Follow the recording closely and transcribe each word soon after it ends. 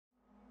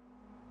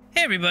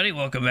Hey everybody,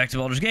 welcome back to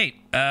Baldur's Gate.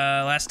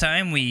 Last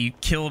time we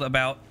killed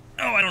about,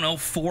 I don't know,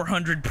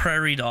 400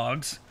 prairie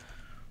dogs,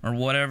 or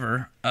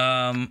whatever.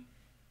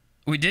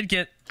 We did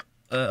get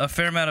a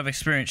fair amount of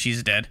experience.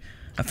 She's dead.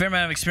 A fair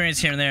amount of experience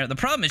here and there. The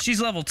problem is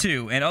she's level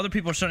 2, and other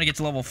people are starting to get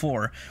to level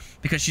 4,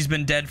 because she's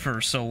been dead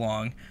for so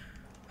long.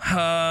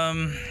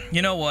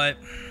 You know what?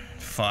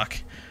 Fuck.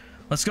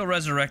 Let's go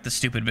resurrect the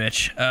stupid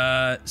bitch.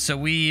 So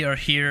we are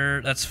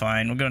here, that's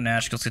fine. We'll go to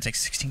Nashville, it's gonna take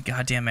 16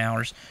 goddamn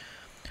hours.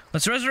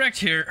 Let's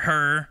resurrect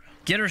her,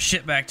 get her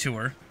shit back to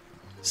her,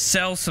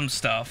 sell some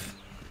stuff,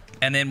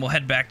 and then we'll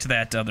head back to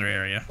that other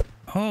area.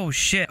 Oh,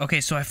 shit. Okay,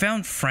 so I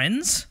found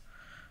friends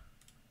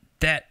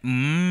that...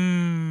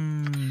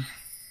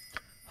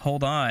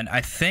 Hold on. I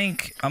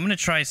think I'm going to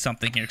try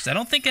something here, because I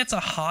don't think that's a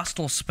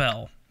hostile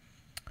spell.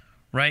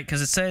 Right?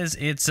 Because it says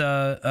it's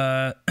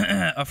a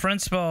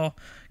friend spell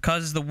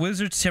causes the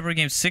wizard to temporarily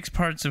gain 6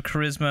 parts of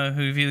charisma,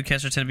 who view the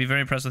caster tend to be very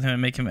impressed with him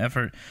and make him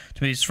effort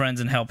to meet his friends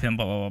and help him,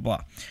 blah, blah, blah,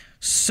 blah.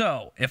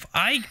 So, if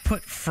I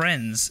put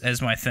friends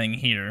as my thing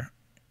here,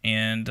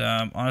 and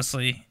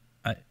honestly,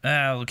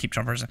 I'll keep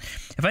charm person.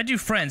 If I do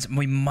friends,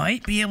 we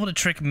might be able to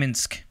trick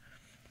Minsk.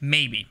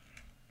 Maybe.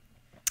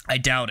 I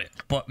doubt it,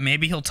 but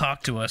maybe he'll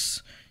talk to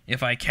us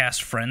if I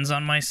cast friends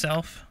on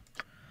myself.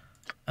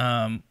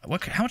 How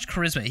much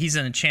charisma? He's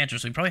an enchanter,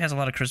 so he probably has a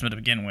lot of charisma to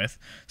begin with.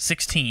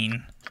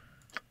 16.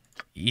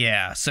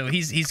 Yeah, so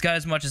he's got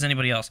as much as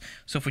anybody else.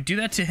 So if we do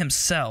that to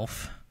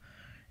himself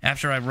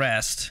after I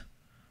rest,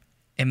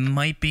 it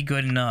might be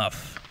good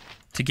enough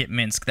to get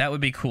Minsk. That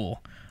would be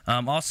cool.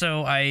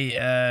 Also,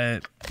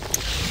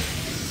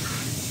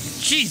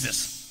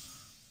 Jesus!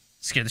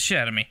 Scared the shit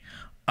out of me.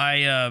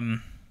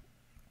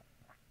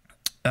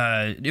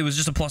 It was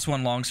just a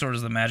 +1 longsword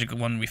as the magical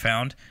one we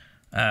found.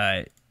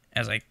 As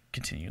I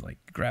continue, like,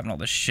 grabbing all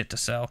this shit to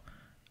sell.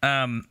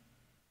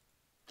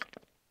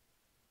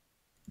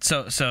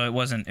 So it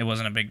wasn't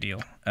a big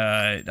deal.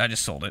 I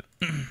just sold it.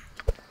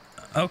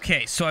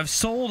 Okay, so I've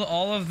sold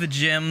all of the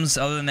gems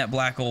other than that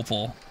black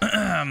opal.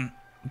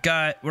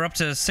 We're up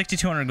to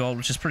 6,200 gold,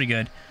 which is pretty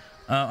good.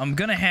 I'm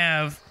gonna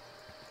have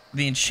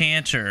the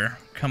enchanter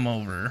come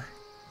over.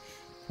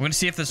 We're gonna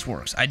see if this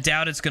works. I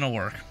doubt it's gonna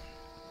work.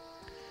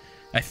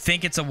 I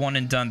think it's a one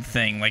and done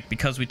thing, like,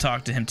 because we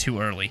talked to him too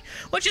early.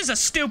 Which is a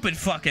stupid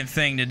fucking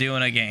thing to do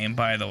in a game,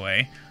 by the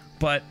way.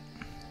 But,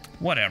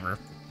 whatever.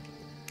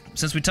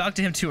 Since we talked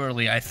to him too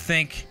early, I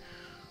think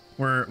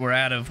we're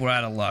out of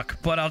luck.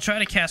 But I'll try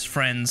to cast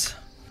friends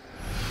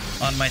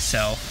on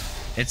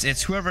myself.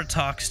 It's whoever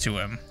talks to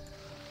him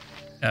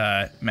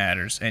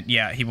matters. And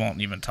yeah, he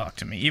won't even talk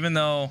to me. Even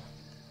though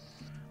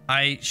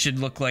I should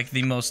look like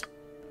the most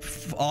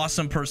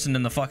awesome person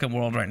in the fucking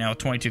world right now with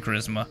 22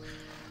 charisma.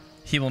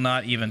 He will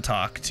not even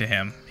talk to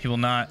him. He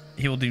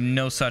will do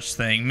no such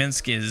thing.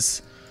 Minsk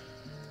is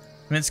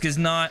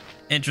not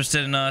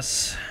interested in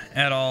us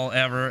at all,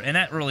 ever, and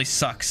that really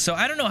sucks. So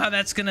I don't know how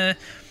that's gonna...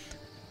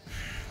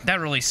 That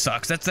really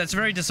sucks. That's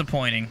very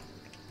disappointing.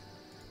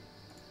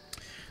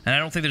 And I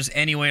don't think there's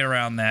any way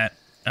around that.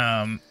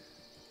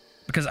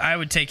 Because I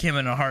would take him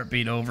in a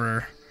heartbeat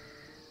over...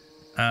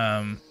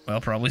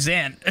 well, probably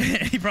Zan.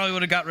 He probably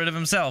would have got rid of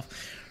himself.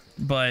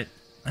 But...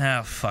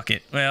 ah, fuck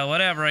it. Well,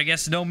 whatever. I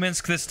guess no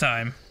Minsk this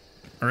time.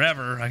 Or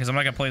ever. Because I'm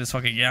not going to play this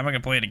fucking... Yeah, I'm not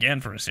going to play it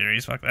again for a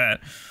series. Fuck that.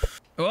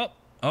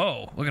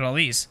 Oh, look at all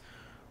these.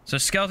 So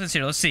skeletons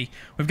here. Let's see.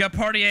 We've got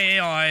party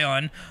AI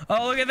on.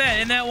 Oh, look at that.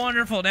 Isn't that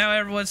wonderful? Now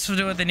everyone's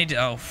doing what they need to...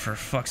 Oh, for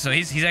fuck. So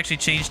he's actually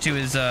changed to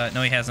his...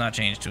 No, he has not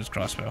changed to his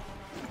crossbow.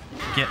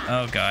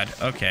 Oh, God.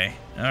 Okay.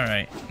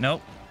 Alright.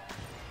 Nope.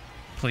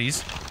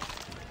 Please.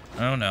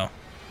 Oh, no.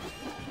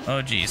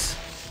 Oh, jeez.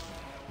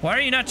 Why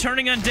are you not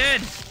turning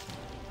undead?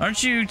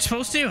 Aren't you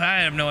supposed to? I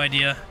have no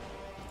idea.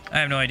 I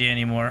have no idea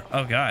anymore.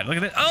 Oh, God. Look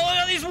at this. Oh, look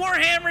at these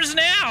warhammers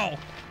now!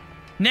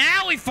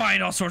 Now we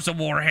find all sorts of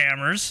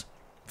warhammers.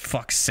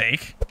 Fuck's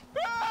sake.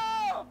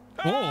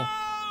 Whoa.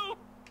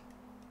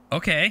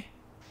 Okay.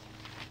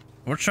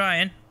 We're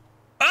trying.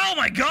 Oh,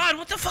 my God.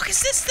 What the fuck is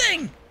this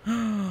thing?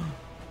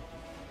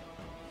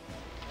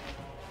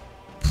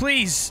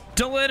 Please.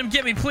 Don't let him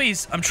get me,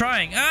 please. I'm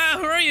trying. Ah,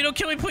 who are you? Don't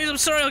kill me, please. I'm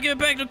sorry. I'll give it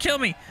back. Don't kill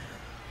me.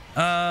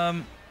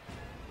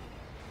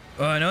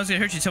 I know it's gonna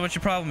hurt you. Tell me what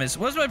your problem is.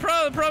 What's my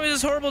problem? The problem is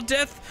this horrible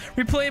death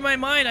replay in my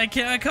mind. I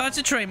can't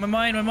concentrate. My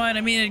mind.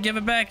 I mean, give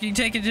it back. You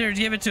take it there.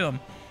 Give it to him.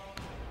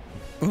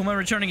 Who am I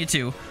returning it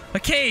to? A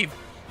cave.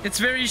 It's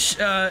very.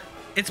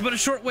 It's but a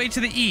short way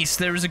to the east.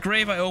 There is a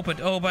grave I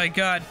opened. Oh my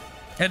God.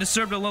 I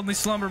disturbed a lonely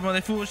slumber by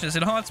my foolishness.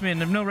 It haunts me and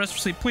I have no rest for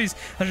sleep. Please,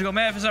 I should go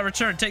mad if I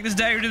return. Take this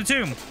dagger to the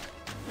tomb.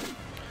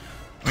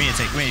 We need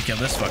to kill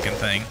this fucking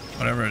thing.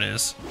 Whatever it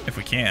is, if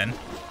we can.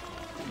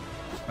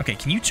 Okay,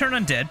 can you turn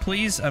undead,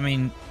 please? I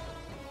mean.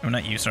 Oh,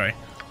 not you, sorry.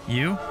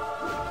 You?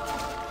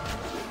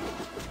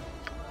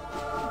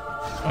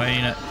 Why are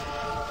you not...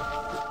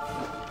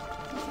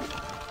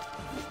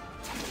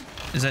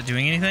 Is that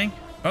doing anything?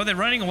 Oh, they're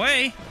running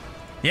away!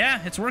 Yeah,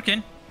 it's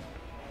working.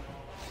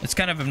 It's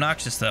kind of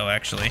obnoxious, though,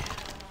 actually.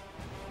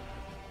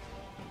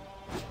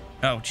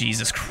 Oh,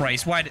 Jesus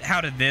Christ. How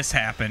did this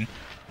happen?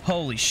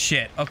 Holy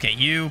shit. Okay,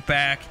 you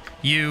back,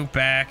 you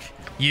back,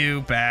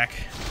 you back.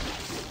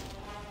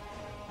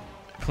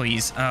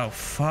 Please. Oh,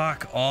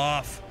 fuck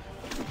off.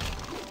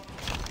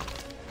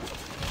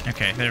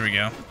 Okay, there we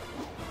go.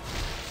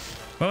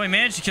 Well, we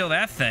managed to kill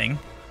that thing.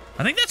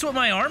 I think that's what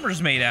my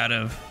armor's made out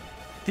of.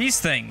 These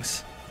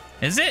things.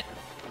 Is it?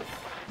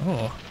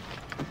 Oh,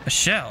 a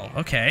shell.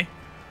 Okay.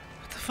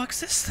 What the fuck's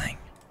this thing?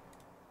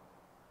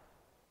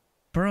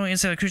 Burrowing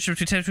inside a creature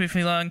 2 10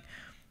 feet long.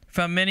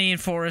 Found many in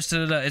forest.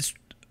 It's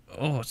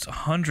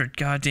 100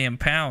 goddamn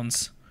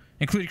pounds,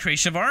 including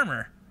creation of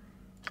armor.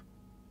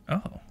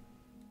 Oh.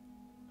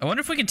 I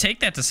wonder if we can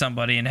take that to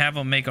somebody and have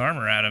them make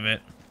armor out of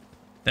it.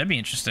 That'd be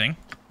interesting.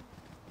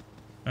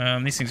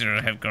 These things are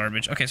gonna have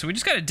garbage. Okay, so we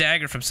just got a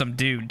dagger from some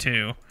dude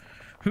too.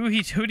 Who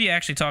do you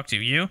actually talk to?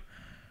 You?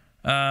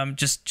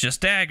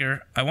 Just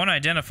dagger. I want to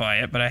identify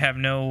it, but I have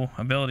no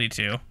ability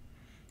to.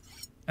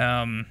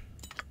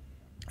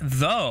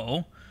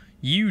 Though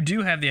you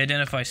do have the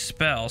identify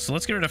spell, so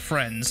let's get rid of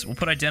friends. We'll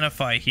put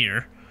identify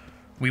here.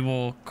 We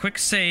will quick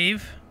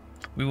save.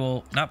 We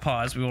will not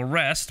pause. We will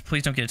rest.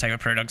 Please don't get attacked by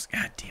prairie dogs.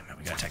 God damn it,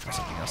 we got attacked by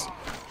something else.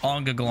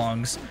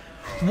 Ongaglongs.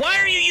 Why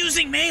are you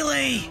using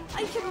melee?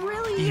 I could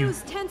really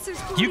use Tensor's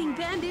cooling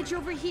bandage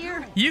over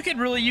here. You could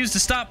really use to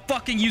stop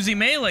fucking using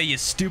melee, you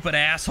stupid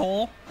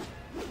asshole.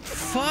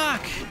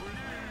 Fuck.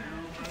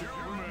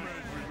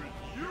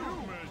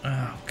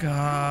 Oh,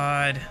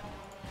 God.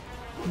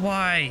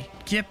 Why?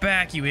 Get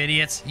back, you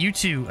idiots. You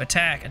two,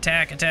 attack,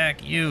 attack,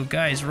 attack. You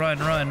guys, run,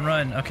 run,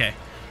 run. Okay.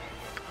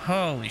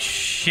 Holy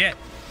shit.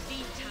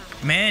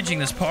 Managing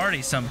this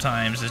party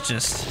sometimes is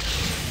just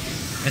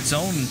its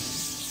own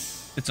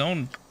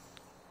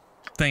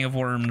thing of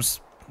worms.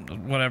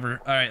 Whatever.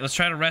 Alright, let's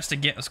try to rest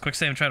again. Let's quick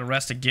save and try to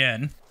rest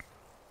again.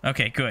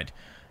 Okay, good.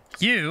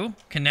 You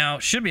can now,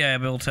 should be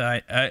able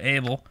to,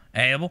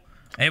 able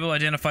to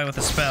identify with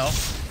a spell.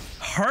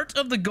 Heart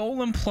of the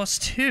Golem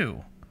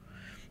 +2.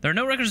 There are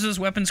no records of this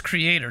weapon's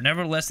creator.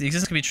 Nevertheless, the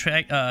existence can be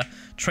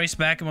traced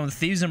back among the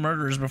thieves and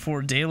murderers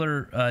before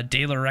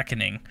Dalar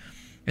Reckoning.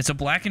 Its a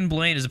blackened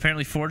blade is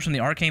apparently forged from the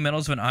arcane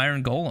metals of an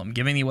iron golem,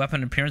 giving the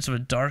weapon an appearance of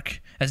as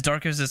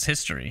dark as its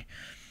history.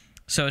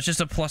 So it's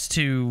just a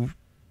 +2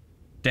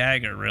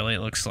 dagger, really, it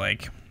looks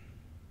like.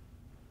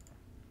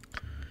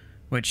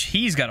 Which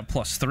he's got a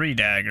 +3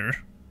 dagger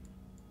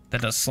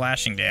that does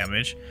slashing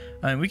damage.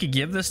 We could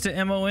give this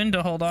to MON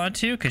to hold on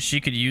to, because she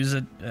could use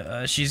it.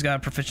 She's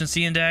got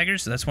proficiency in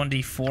daggers, so that's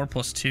 1d4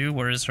 +2,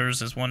 whereas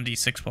hers is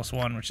 1d6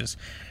 +1, which is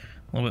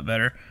a little bit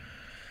better.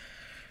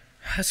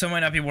 So it might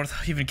not be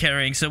worth even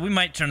carrying, so we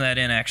might turn that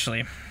in,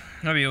 actually.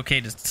 That'd be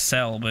okay to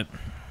sell, but...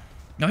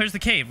 No, here's the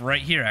cave,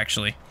 right here,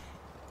 actually.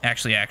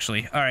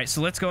 Actually. Alright,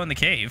 so let's go in the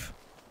cave.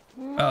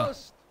 Oh.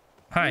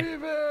 Hi.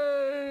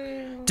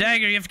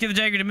 Dagger, you have to give the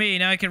dagger to me.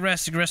 Now I can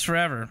rest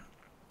forever.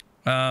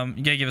 You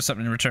gotta give us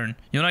something in return.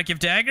 You'll not give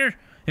dagger?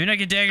 If you not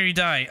give dagger, you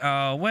die.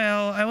 Oh,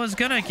 well, I was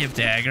gonna give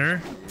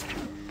dagger.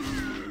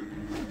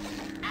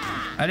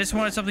 I just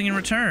wanted something in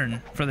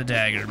return for the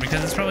dagger,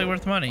 because it's probably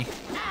worth money.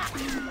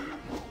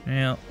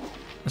 Well,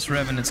 this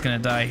Revenant's gonna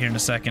die here in a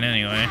second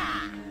anyway.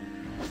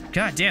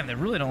 God damn, they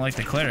really don't like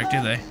the cleric,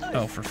 do they?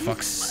 Oh, for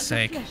fuck's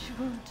sake.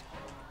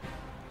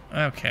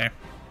 Okay.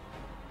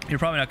 You're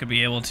probably not gonna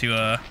be able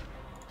to,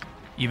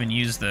 even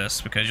use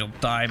this, because you'll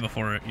die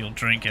before you'll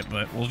drink it,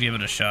 but we'll give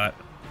it a shot.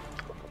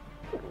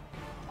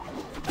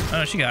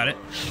 Oh, she got it.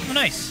 Oh,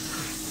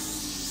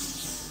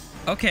 nice.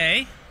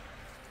 Okay.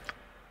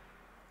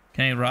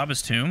 Can I rob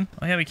his tomb?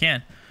 Oh, yeah, we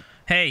can.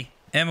 Hey,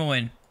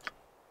 Emmeline.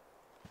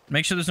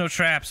 Make sure there's no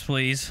traps,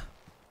 please.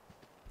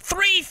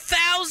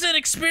 3,000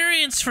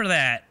 experience for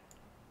that!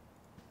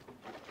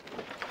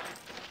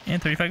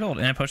 And 35 gold,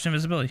 and a potion of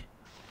invisibility.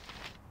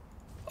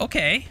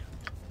 Okay.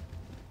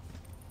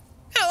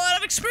 Got a lot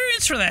of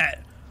experience for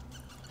that!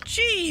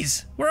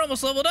 Jeez! We're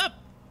almost leveled up!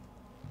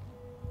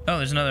 Oh,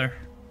 there's another...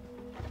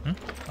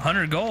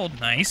 100 gold,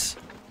 nice.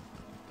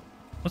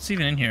 What's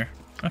even in here?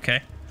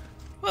 Okay.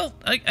 Well,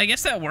 I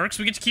guess that works.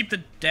 We get to keep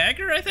the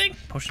dagger, I think?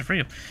 Potion of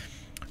freedom.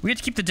 We get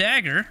to keep the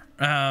dagger,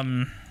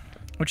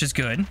 which is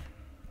good.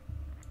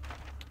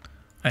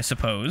 I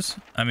suppose.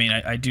 I mean,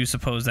 I do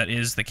suppose that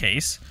is the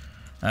case.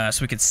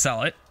 So we could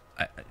sell it.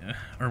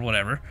 Or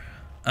whatever.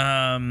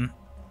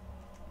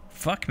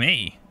 Fuck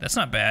me. That's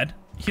not bad.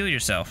 Heal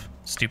yourself,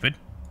 stupid.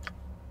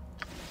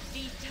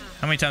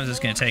 How many times is this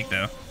going to take,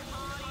 though?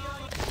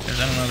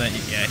 Because I don't know that...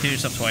 Yeah, heal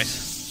yourself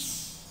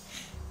twice.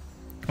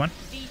 Come on.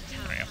 There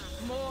we go.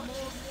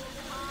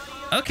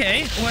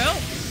 Okay, well...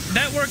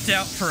 That worked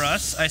out for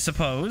us, I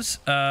suppose.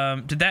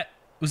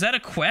 Was that a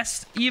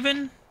quest,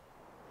 even?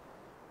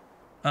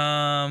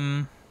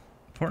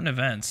 Important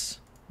events.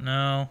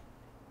 No.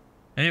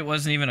 Maybe it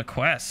wasn't even a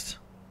quest.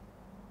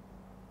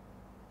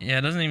 Yeah,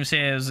 it doesn't even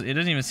say it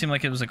doesn't even seem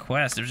like it was a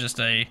quest. It was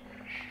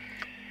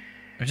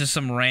just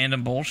some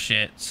random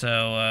bullshit.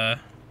 So, I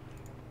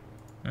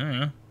don't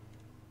know.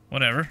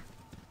 Whatever.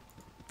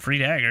 Free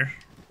dagger.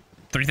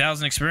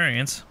 3,000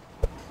 experience.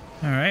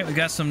 Alright, we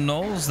got some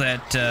gnolls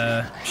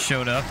that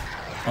showed up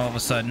all of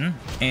a sudden.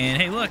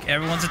 And hey, look,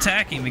 everyone's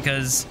attacking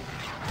because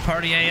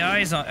party AI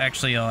is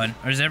actually on.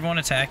 Or is everyone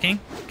attacking?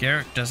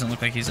 Garrett doesn't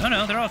look like he's... Oh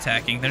no, they're all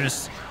attacking. They're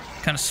just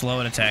kind of slow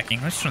at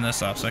attacking. Let's turn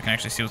this off so I can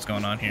actually see what's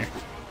going on here.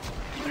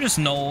 They're just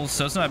gnolls,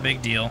 so it's not a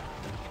big deal.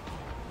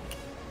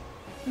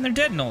 And they're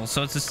dead gnolls,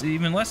 so it's just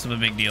even less of a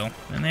big deal.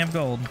 And they have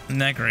gold. Isn't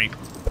that great?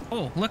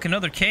 Oh, look,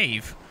 another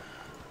cave.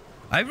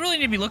 I really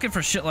need to be looking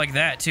for shit like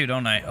that too,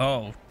 don't I?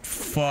 Oh,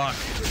 fuck.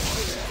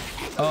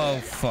 Oh,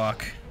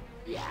 fuck.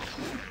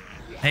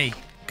 Hey,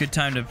 good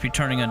time to be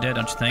turning undead,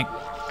 don't you think?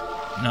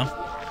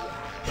 No?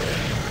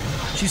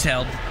 She's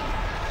held.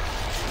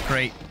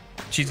 Great.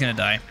 She's gonna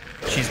die.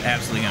 She's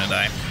absolutely gonna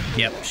die.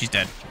 Yep, she's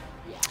dead.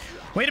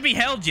 Way to be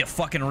held, you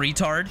fucking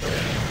retard.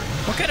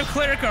 What kind of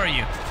cleric are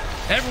you?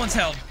 Everyone's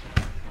held.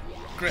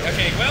 Great.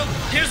 Okay, well,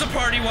 here's a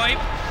party wipe.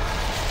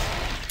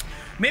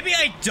 Maybe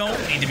I don't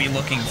need to be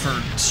looking for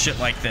shit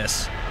like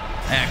this,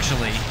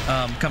 actually,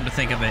 come to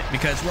think of it,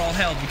 because we're all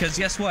held, because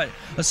guess what?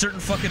 A certain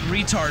fucking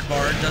retard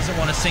bard doesn't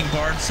want to sing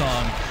bard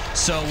song,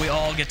 so we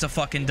all get to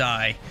fucking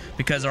die,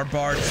 because our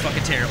bard is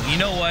fucking terrible. You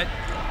know what?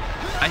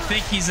 I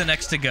think he's the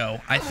next to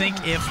go. I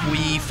think if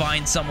we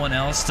find someone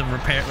else to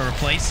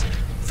replace,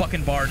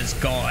 fucking bard is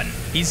gone.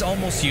 He's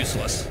almost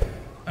useless.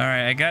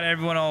 Alright, I got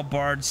everyone all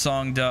bard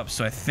songed up,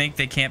 so I think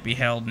they can't be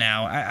held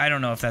now. I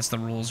don't know if that's the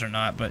rules or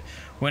not, but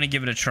we're gonna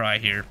give it a try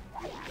here.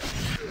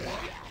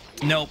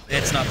 Nope,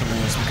 it's not the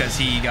rules because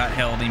he got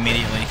held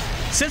immediately.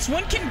 Since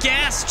when can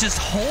gas just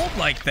hold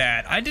like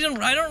that? I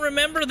don't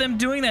remember them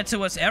doing that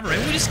to us ever.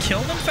 Did we just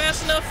kill them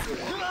fast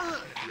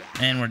enough?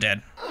 And we're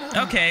dead.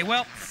 Okay,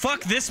 well,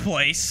 fuck this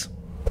place.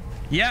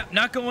 Yep,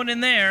 not going in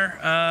there.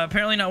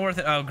 Apparently not worth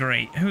it. Oh,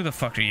 great. Who the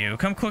fuck are you?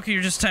 Come quicker,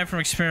 you're just time for an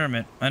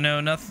experiment. I know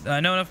enough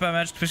about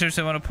magic to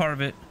so I want a part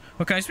of it.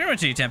 What kind of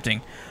experiment are you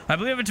attempting? I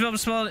believe I've developed a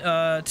spell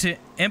to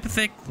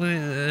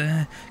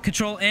empathically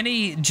control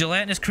any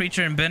gelatinous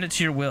creature and bend it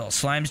to your will.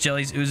 Slimes,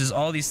 jellies, oozes,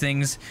 all these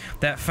things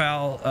that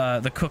foul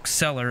the cook's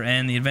cellar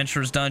and the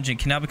adventurer's dungeon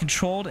can now be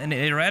controlled and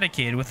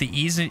eradicated with the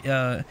ease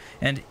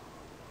and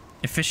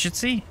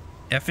efficiency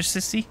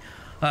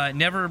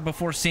never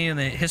before seen in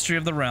the history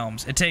of the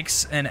realms. It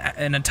takes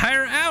an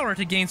entire hour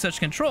to gain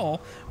such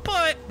control,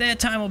 but that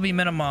time will be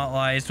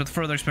minimalized with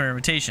further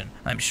experimentation,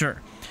 I'm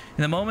sure.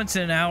 In the moments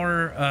in an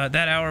hour,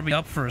 that hour will be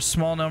up for a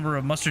small number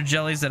of mustard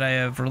jellies that I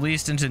have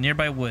released into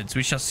nearby woods.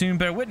 We shall soon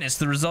bear witness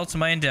to the results of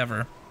my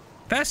endeavor.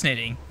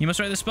 Fascinating. You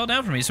must write this spell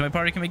down for me so my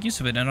party can make use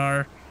of it in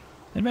our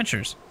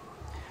adventures.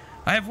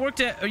 I have worked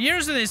at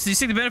years of this. Do you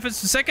seek the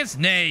benefits in seconds?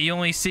 Nay, you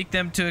only seek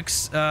them to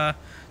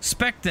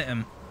expect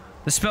them.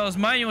 The spell is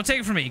mine, you will take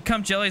it from me.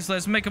 Come, jellies,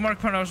 let's make a mark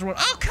upon our world.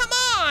 Oh, come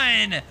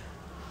on!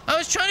 I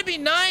was trying to be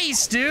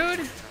nice, dude.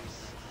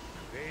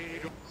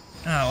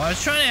 Oh, I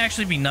was trying to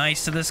actually be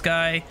nice to this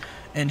guy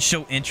and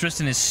show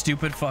interest in his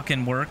stupid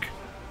fucking work.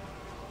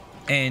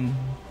 And...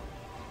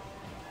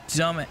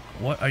 dumb...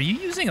 What? Are you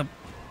using a...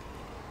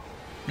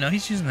 No,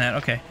 he's using that.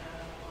 Okay.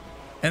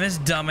 And this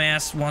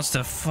dumbass wants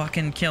to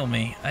fucking kill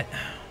me.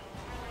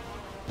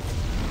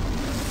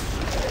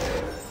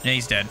 Yeah,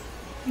 he's dead.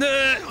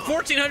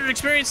 1400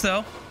 experience,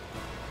 though.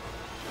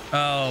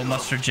 Oh,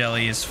 mustard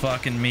jelly is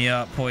fucking me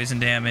up. Poison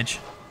damage.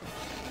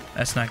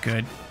 That's not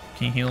good.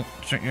 Can you heal?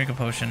 Drink a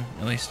potion,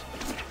 at least.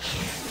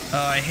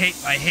 I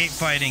hate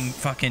fighting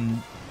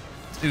fucking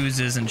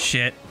oozes and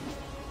shit.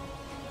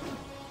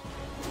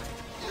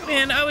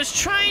 Man, I was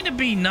trying to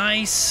be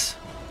nice.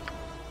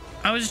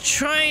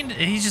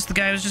 He's just the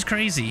guy who's just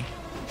crazy.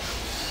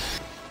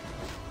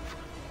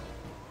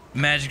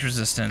 Magic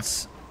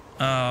resistance.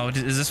 Oh,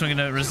 is this one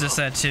gonna resist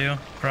that too?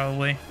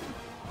 Probably.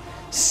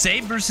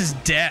 Save versus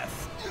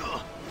death.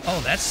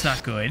 Oh, that's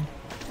not good.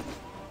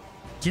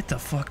 Get the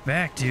fuck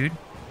back, dude.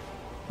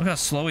 Look how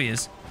slow he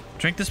is.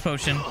 Drink this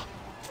potion.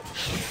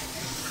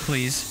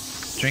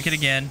 Please. Drink it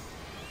again.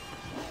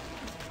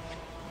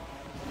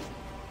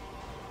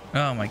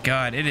 Oh my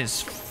god, it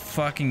is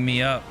fucking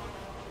me up.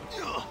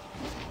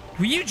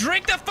 Will you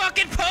drink the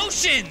fucking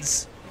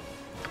potions?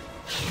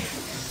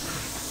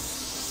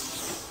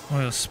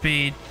 Oil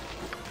speed.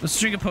 Let's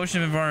drink a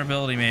potion of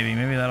invulnerability, maybe.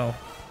 Maybe that'll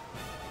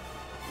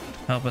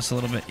help us a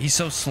little bit. He's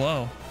so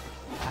slow.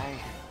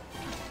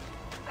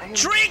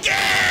 Drink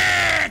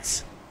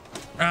it!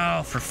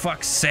 Oh, for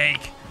fuck's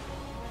sake.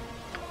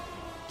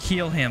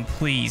 Heal him,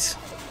 please.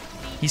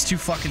 He's too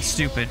fucking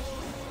stupid.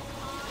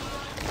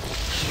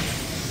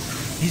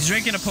 He's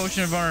drinking a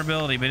potion of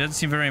invulnerability, but he doesn't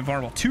seem very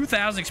invulnerable.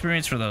 2,000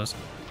 experience for those.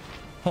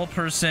 Whole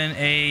person,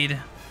 aid.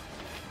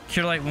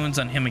 Cure light wounds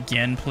on him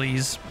again,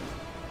 please.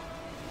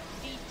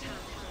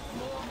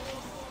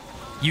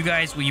 You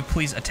guys, will you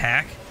please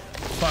attack?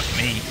 Fuck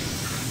me.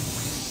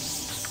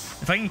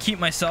 If I can keep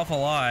myself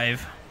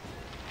alive...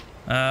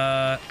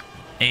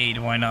 aid,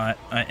 why not?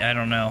 I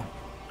don't know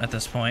at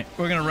this point.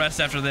 We're gonna rest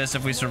after this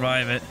if we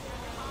survive it.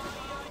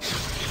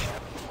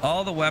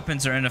 All the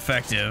weapons are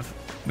ineffective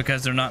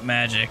because they're not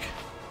magic.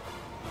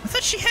 I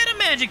thought she had a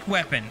magic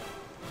weapon.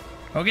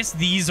 Oh, I guess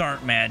these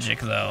aren't magic,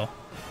 though.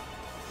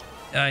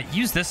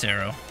 Use this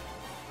arrow.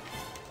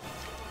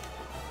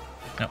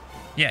 No.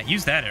 Yeah,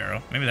 use that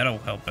arrow. Maybe that'll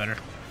help better.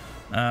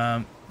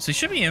 So he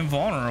should be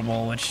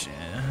invulnerable, which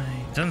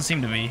Doesn't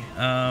seem to be.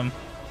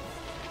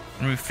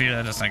 We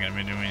fear that's not gonna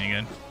be doing any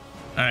good.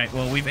 Alright,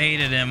 well, we've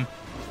aided him.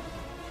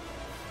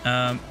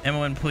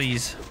 Emmeline,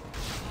 please.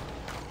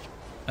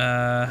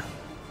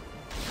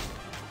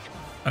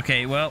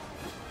 Okay, well.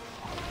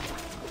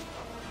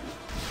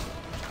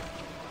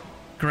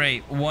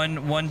 Great.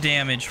 One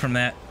damage from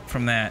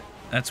that.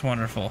 That's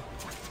wonderful.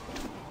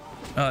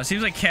 It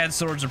seems like Khad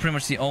swords are pretty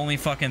much the only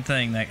fucking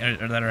thing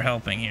that are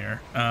helping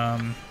here.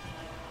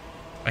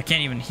 I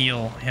can't even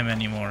heal him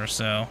anymore,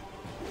 so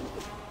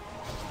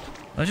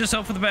let's just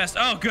hope for the best.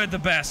 Oh, good, the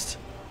best.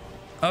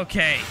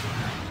 Okay.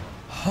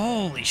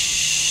 Holy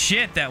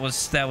shit, that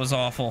was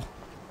awful.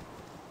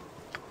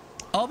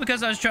 All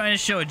because I was trying to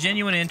show a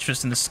genuine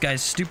interest in this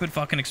guy's stupid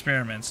fucking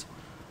experiments.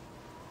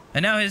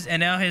 And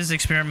now his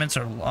experiments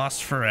are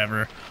lost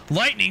forever.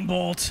 Lightning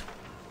bolt.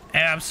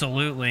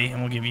 Absolutely.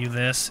 And we'll give you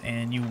this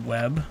and you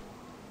web.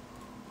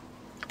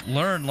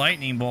 Learn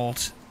lightning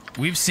bolt.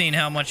 We've seen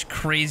how much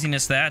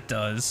craziness that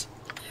does.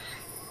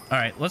 All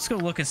right, let's go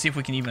look and see if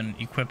we can even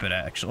equip it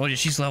actually. Oh, yeah,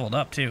 she's leveled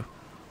up too.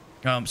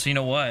 So you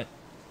know what?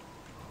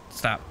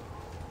 Stop.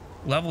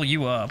 Level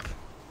you up.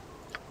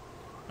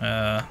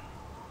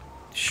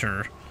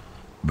 Sure.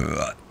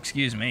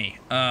 Excuse me.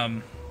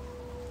 Oh,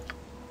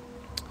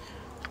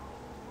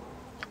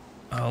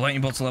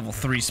 lightning bolt's a level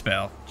 3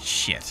 spell.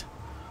 Shit.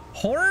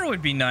 Horror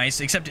would be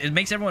nice, except it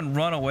makes everyone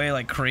run away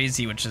like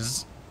crazy, which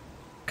is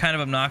kind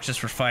of obnoxious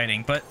for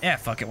fighting. But yeah,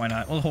 fuck it, why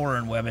not? We'll horror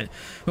and web it.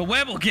 But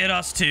web will get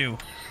us too.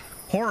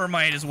 Horror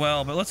might as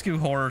well, but let's do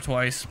horror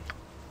twice.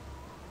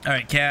 All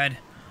right, Khad,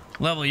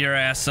 level your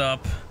ass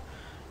up.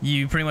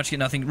 You pretty much get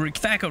nothing.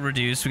 Thaco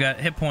reduced. We got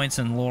hit points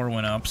and lore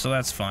went up, so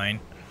that's fine.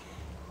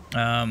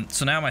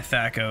 So now my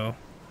Thaco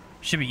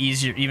should be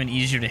easier, even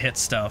easier to hit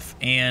stuff,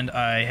 and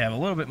I have a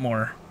little bit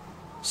more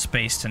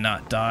space to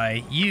not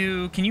die.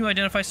 Can you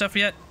identify stuff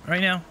yet? Right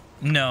now?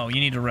 No,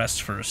 you need to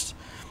rest first.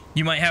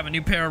 You might have a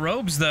new pair of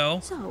robes, though.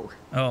 So.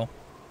 Oh.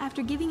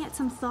 After giving it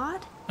some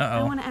thought,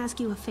 I want to ask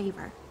you a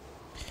favor.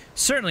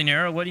 Certainly,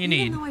 Nero. What do you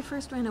need? Even though I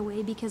first ran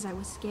away because I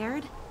was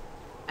scared,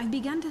 I've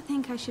begun to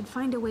think I should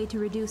find a way to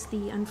reduce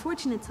the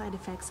unfortunate side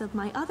effects of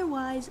my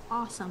otherwise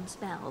awesome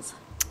spells.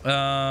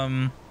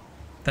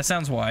 That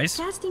sounds wise.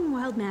 Casting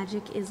wild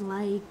magic is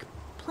like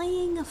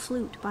playing a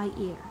flute by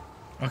ear.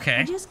 Okay.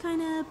 I just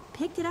kind of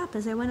picked it up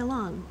as I went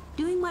along,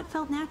 doing what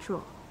felt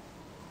natural.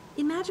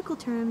 In magical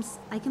terms,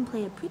 I can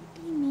play a pretty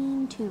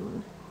mean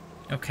tune.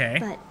 Okay.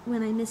 But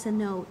when I miss a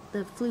note,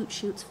 the flute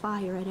shoots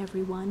fire at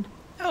everyone.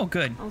 Oh,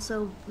 good.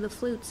 Also, the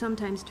flute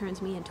sometimes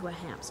turns me into a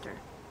hamster.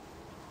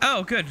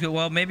 Oh, good.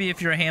 Well, maybe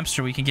if you're a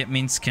hamster, we can get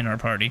Minsk in our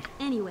party.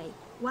 Anyway,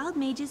 wild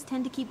mages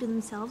tend to keep to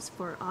themselves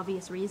for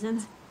obvious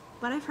reasons,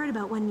 but I've heard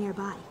about one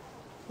nearby.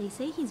 They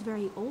say he's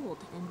very old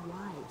and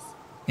wise.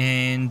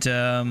 And,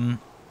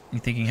 you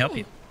think he can help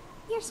you?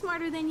 You're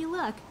smarter than you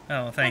look.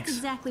 Oh, thanks. That's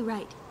exactly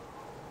right.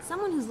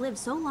 Someone who's lived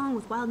so long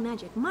with wild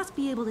magic must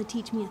be able to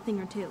teach me a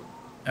thing or two.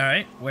 All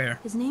right,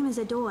 where? His name is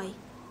Adoy,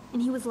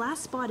 and he was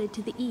last spotted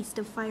to the east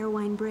of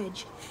Firewine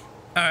Bridge.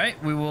 All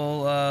right, we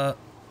will,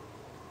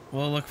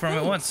 we'll look for him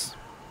at once.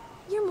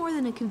 You're more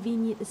than a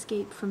convenient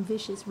escape from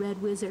vicious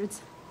red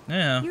wizards.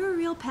 Yeah. You're a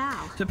real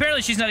pal. So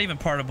apparently she's not even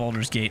part of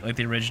Baldur's Gate, like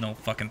the original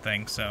fucking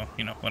thing, so,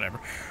 you know, whatever.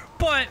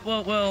 But,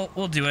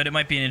 we'll do it. It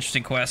might be an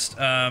interesting quest,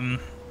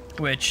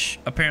 which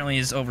apparently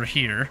is over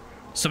here.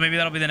 So maybe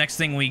that'll be the next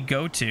thing we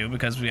go to,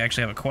 because we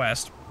actually have a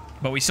quest.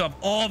 But we still have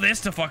all this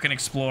to fucking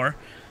explore.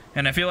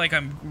 And I feel like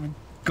I'm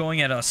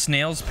going at a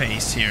snail's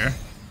pace here.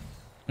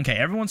 Okay,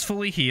 everyone's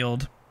fully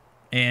healed.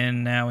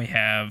 And now we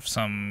have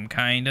some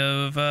kind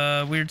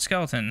of weird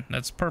skeleton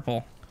that's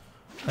purple.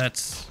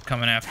 That's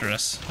coming after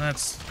us.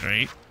 That's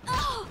great.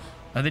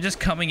 Are they just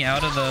coming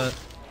out of the...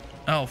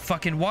 Oh,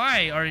 fucking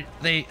why are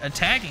they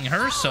attacking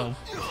her so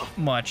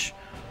much?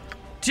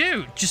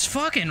 Dude, just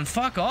fucking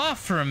fuck off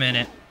for a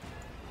minute.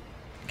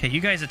 Okay, you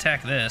guys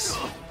attack this.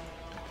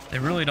 They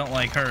really don't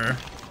like her.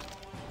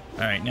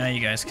 Alright, now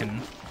you guys can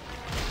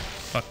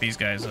fuck these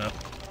guys up.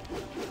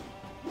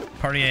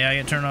 Party AI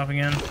get turned off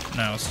again?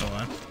 No, it's still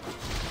on.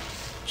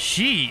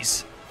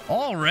 Jeez.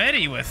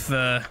 Already with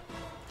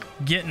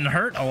getting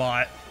hurt a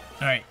lot.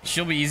 Alright,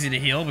 she'll be easy to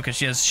heal because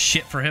she has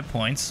shit for hit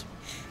points.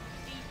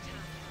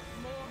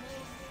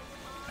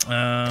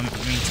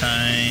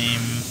 Meantime,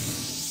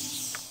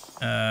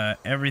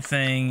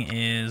 everything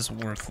is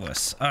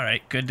worthless.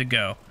 Alright, good to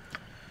go.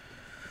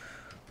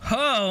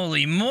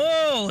 Holy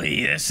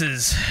moly, this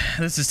is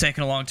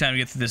taking a long time to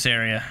get through this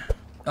area.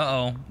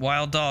 Uh-oh,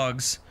 wild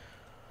dogs.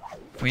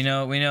 We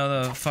know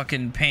the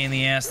fucking pain in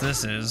the ass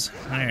this is.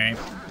 Alright.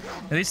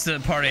 At least the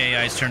party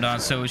AI is turned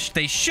on, so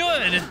they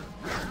should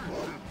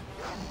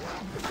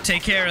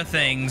take care of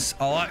things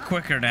a lot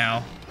quicker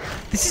now.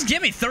 This is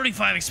giving me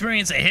 35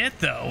 experience a hit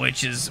though,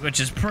 which is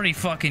pretty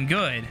fucking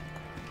good.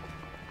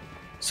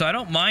 So I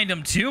don't mind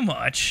them too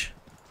much.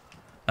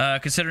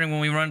 Considering when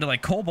we run to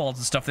like kobolds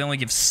and stuff, they only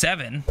give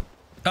 7.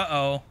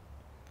 Uh-oh.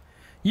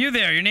 You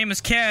there, your name is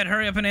Khad.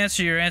 Hurry up and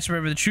answer your answer,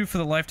 wherever the truth of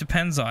the life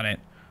depends on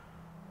it.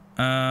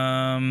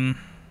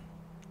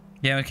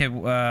 Yeah, okay,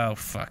 oh,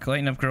 fuck.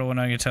 Lighten up, girl, when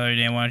I can tell you,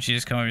 damn, why don't you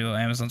just come over, you little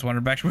Amazons,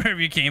 wander back to wherever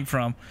you came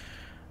from.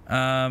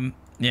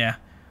 Yeah.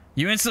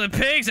 You insolent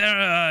pigs!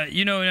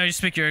 You know, you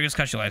speak your arrogance,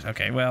 cut your lives.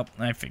 Okay, well,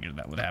 I figured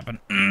that would happen.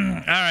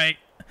 Alright.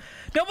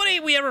 Nobody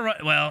we ever run,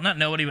 well, not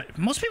nobody, but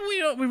most people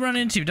we run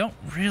into don't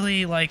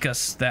really like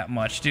us that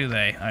much, do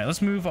they? Alright,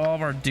 let's move all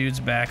of our dudes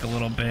back a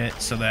little bit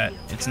so that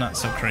it's not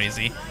so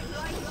crazy.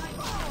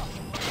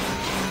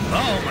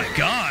 Oh my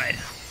god!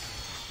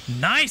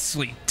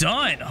 Nicely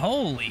done!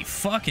 Holy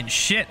fucking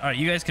shit. Alright,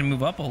 you guys can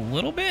move up a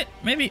little bit,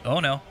 maybe? Oh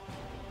no.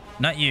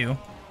 Not you.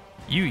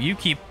 You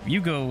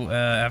go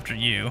after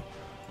you.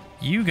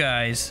 You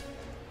guys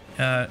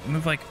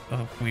move like,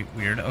 oh,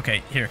 weird.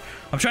 Okay, here.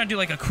 I'm trying to do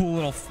like a cool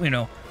little, you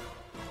know,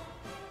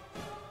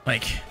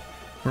 like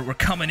we're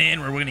coming in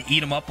where we're gonna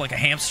eat them up like a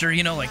hamster,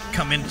 you know, like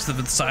come in to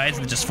the sides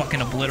and just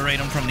fucking obliterate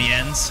them from the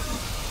ends,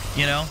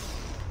 you know,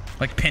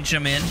 like pinch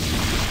them in.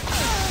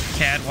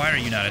 Khad, why are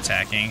you not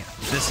attacking?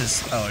 This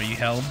is, oh, are you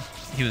held?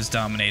 He was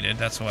dominated,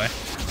 that's why.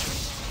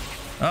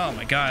 Oh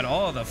my god,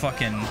 all the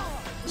fucking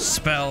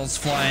spells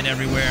flying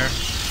everywhere.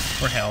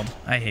 We're held.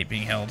 I hate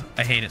being held.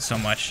 I hate it so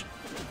much.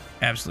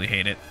 Absolutely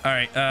hate it.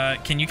 Alright,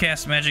 can you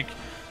cast magic?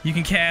 You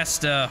can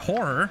cast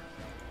horror.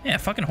 Yeah,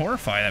 fucking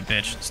horrify that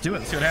bitch. Let's do it.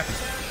 Let's see what happens.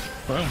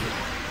 Boom.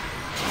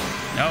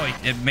 Oh,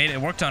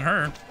 it worked on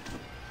her.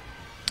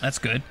 That's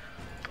good.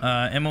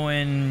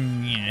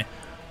 MON. Yeah.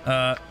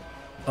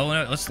 Oh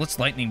no, let's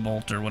lightning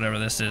bolt or whatever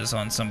this is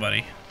on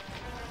somebody.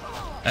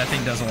 That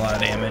thing does a lot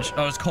of damage.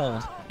 Oh, it's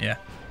cold. Yeah.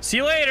 See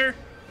you later.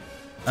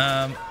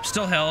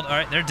 Still held. All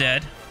right, they're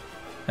dead.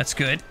 That's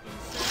good.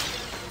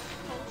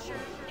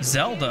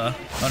 Zelda.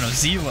 Oh no,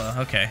 Zila.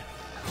 Okay.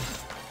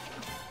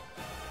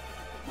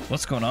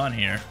 What's going on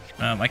here?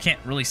 I can't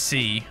really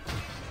see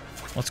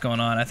what's going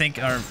on. I think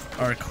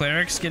our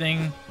cleric's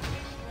getting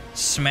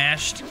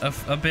smashed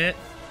a bit.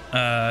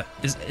 Are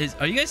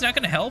you guys not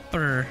gonna help,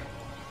 or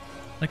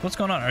like what's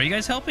going on? Are you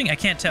guys helping? I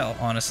can't tell,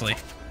 honestly.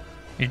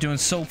 You're doing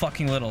so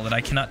fucking little that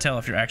I cannot tell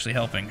if you're actually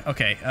helping.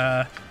 Okay,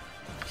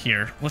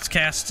 here. Let's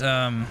cast,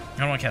 I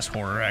don't want to cast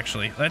horror,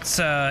 actually. Let's,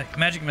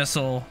 magic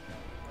missile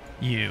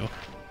you.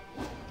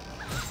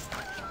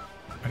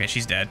 Okay,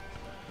 she's dead.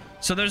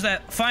 So there's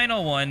that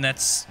final one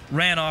that's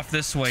ran off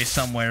this way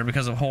somewhere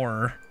because of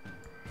horror.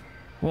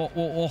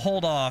 We'll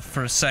hold off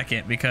for a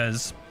second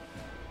because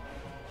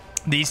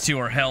these two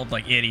are held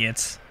like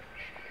idiots.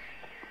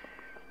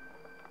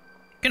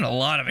 Getting a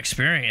lot of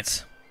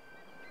experience.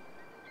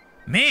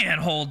 Man,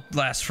 hold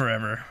lasts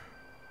forever.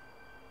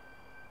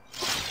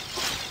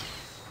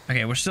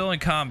 Okay, we're still in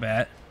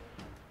combat.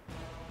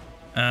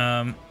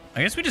 I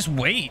guess we just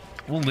wait.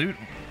 We'll loot.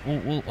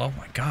 We'll oh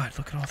my god,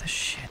 look at all this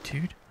shit,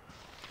 dude.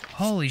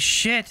 Holy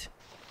shit.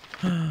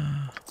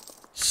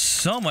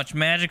 So much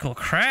magical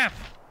crap.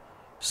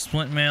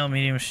 Splint mail,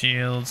 medium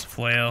shields,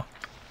 flail.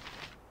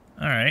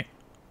 Alright.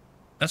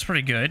 That's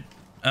pretty good.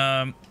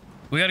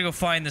 We gotta go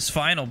find this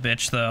final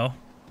bitch, though.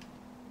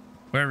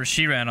 Wherever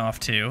she ran off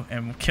to,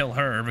 and kill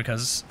her,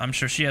 because I'm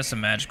sure she has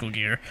some magical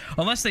gear.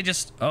 Unless they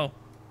just... Oh.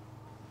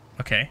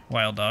 Okay,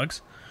 wild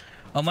dogs.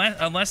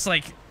 Unless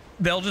like,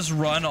 they'll just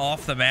run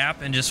off the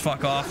map and just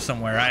fuck off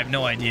somewhere. I have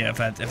no idea if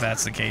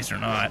that's the case or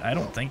not. I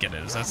don't think it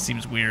is. That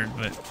seems weird,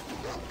 but...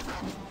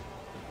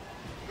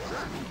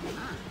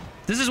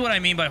 This is what I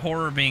mean by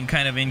horror being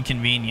kind of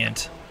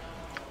inconvenient.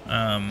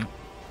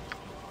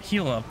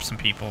 Heal up some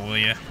people, will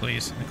you,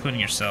 please? Including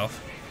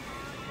yourself.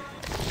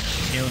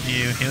 Healed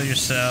you. Heal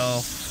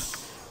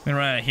yourself. I'm gonna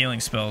run out of healing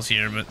spells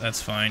here, but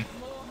that's fine.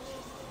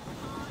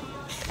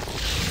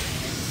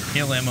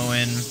 Heal ammo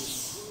in.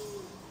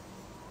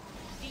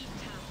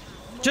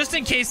 Just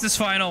in case this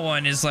final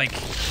one is like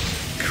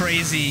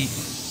crazy.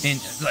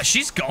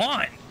 She's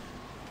gone.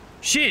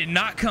 She did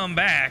not come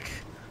back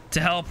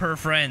to help her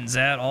friends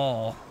at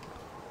all.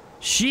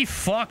 She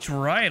fucked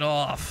right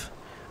off.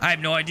 I have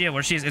no idea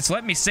where she is. It's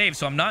let me save,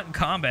 so I'm not in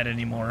combat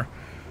anymore.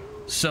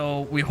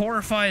 So we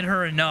horrified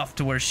her enough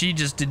to where she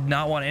just did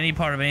not want any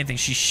part of anything.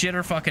 She shit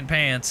her fucking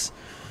pants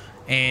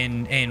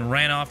and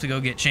ran off to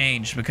go get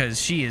changed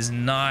because she is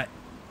not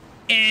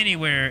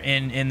anywhere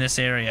in this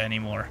area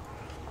anymore.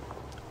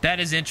 That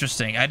is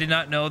interesting. I did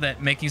not know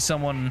that making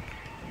someone,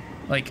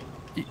 like,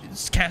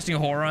 casting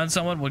horror on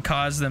someone would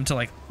cause them to,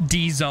 like,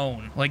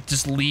 de-zone. Like,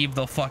 just leave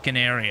the fucking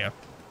area.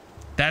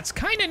 That's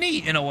kind of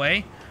neat in a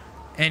way.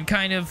 And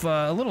kind of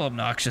a little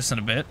obnoxious in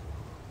a bit.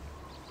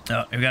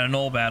 Oh, we've got a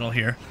Knoll battle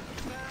here.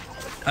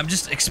 I'm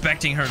just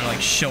expecting her to,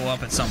 like, show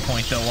up at some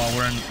point, though, while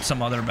we're in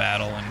some other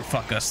battle and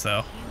fuck us,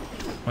 though.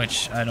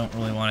 Which I don't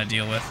really want to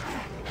deal with.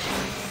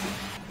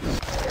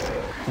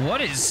 What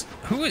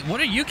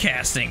are you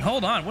casting?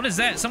 Hold on, what is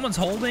that? Someone's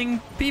holding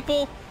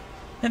people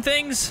and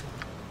things?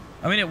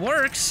 I mean, it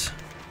works.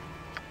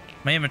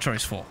 My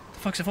inventory's full. What the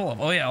fuck's it full of?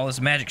 Oh yeah, all this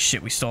magic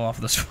shit we stole off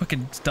of those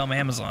fucking dumb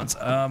Amazons.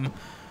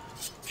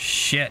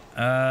 Shit.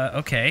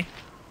 Okay.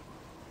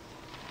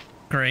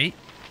 Great.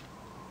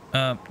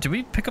 Did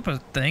we pick up a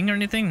thing or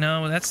anything?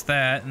 No, that's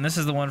that. And this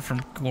is the one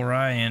from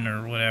Gorion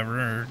or whatever,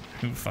 or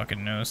who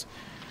fucking knows.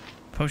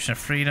 Potion of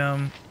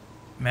Freedom.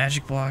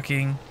 Magic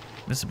blocking.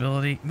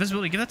 Visibility.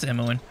 Visibility, give that to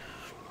Emmeline.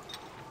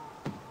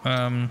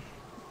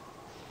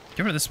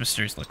 Give her this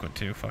mysterious liquid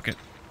too. Fuck it.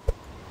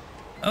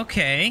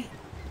 Okay.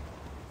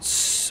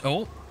 So,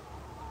 well,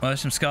 there's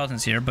some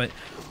skeletons here, but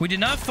we did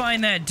not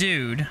find that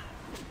dude.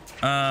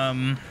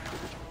 Who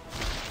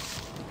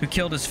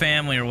killed his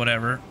family or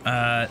whatever.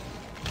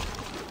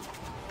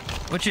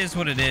 Which is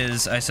what it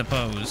is, I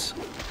suppose.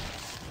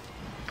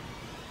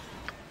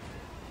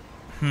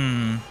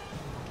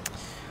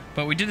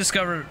 But we did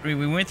discover,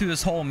 we went through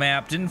this whole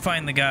map, didn't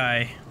find the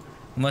guy.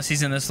 Unless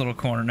he's in this little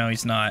corner. No,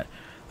 he's not.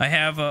 I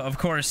have, of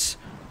course,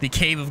 the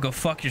Cave of Go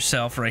Fuck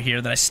Yourself right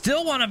here that I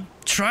still want to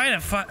try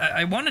to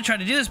I want to try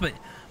to do this, but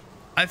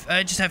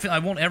I just have I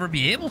won't ever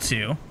be able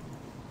to.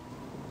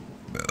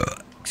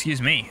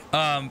 Excuse me.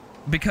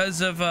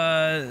 Because of,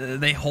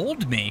 they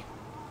hold me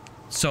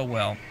so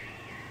well.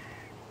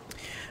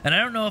 And I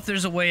don't know if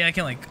there's a way I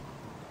can, like,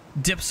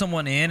 dip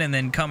someone in and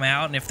then come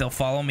out, and if they'll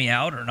follow me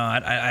out or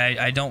not.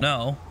 I don't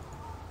know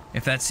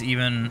if that's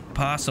even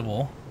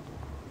possible.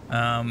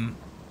 I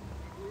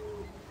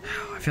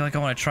feel like I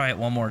want to try it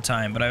one more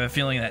time, but I have a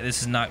feeling that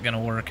this is not going to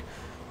work.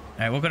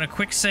 Alright, we're going to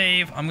quick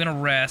save. I'm going to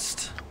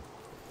rest.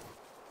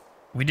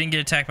 We didn't get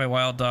attacked by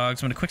wild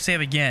dogs. I'm going to quick save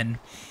again.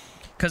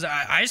 Because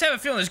I just have a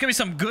feeling there's going to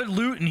be some good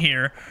loot in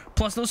here.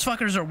 Plus, those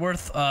fuckers are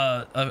worth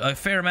a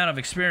fair amount of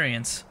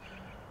experience.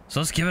 So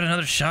let's give it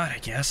another shot, I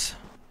guess.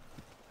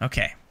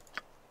 Okay.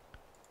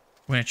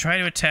 We're going to try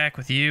to attack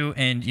with you,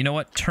 and you know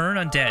what? Turn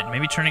undead.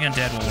 Maybe turning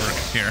undead will work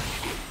here.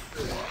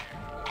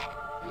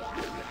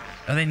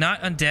 Are they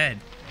not undead?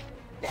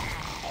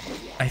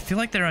 I feel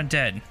like they're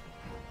undead.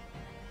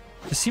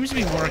 This seems to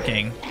be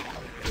working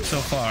so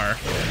far.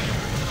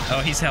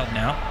 Oh, he's held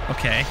now.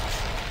 Okay.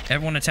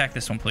 Everyone attack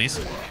this one, please.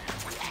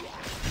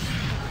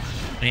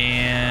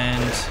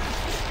 And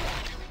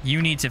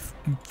you need to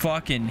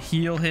fucking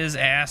heal his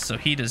ass so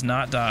he does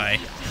not die.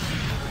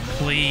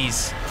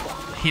 Please.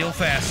 Heal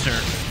faster.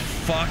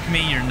 Fuck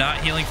me, you're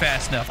not healing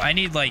fast enough. I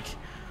need, like,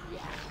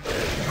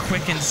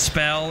 quicken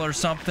spell or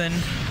something.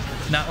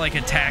 Not like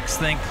a tax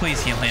thing.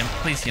 Please heal him.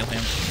 Please heal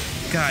him.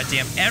 God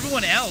damn.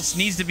 Everyone else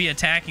needs to be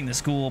attacking the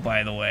school,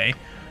 by the way.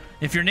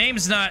 If your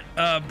name's not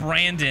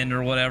Brandon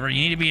or whatever,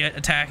 you need to be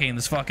attacking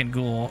this fucking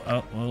ghoul.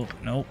 Oh,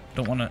 no.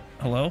 Don't want to...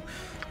 Hello?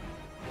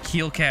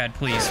 Heal Khad,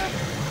 please.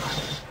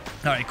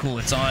 Alright, cool.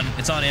 It's on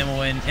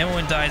Emmeline.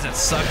 Emmeline dies. That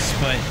sucks,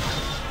 but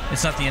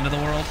it's not the end of the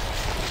world.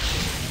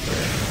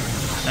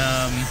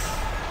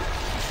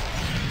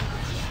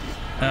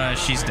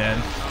 She's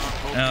dead.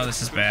 Oh,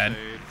 this is bad.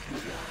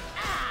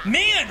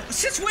 Man,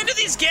 since when do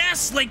these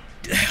gas, like,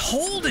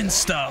 hold and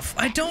stuff?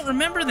 I don't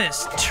remember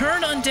this.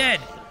 Turn undead.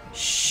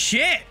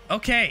 Shit.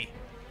 Okay.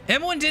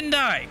 Emmeline didn't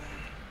die.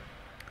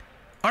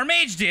 Our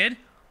mage did,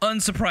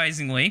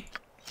 unsurprisingly.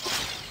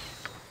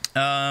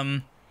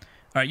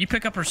 Alright, you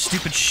pick up her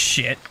stupid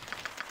shit.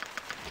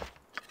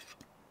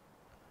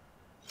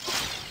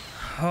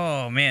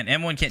 Oh, man.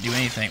 Emmeline can't do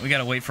anything. We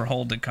gotta wait for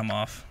hold to come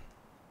off.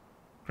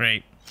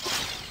 Great.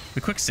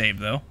 We quick saved,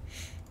 though.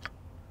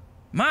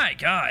 My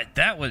god,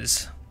 that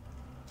was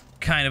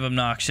kind of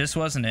obnoxious,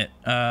 wasn't it?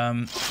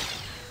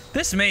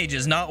 This mage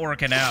is not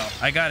working out.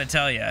 I gotta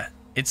tell you.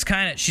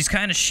 She's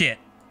kind of shit.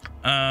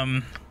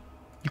 You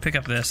pick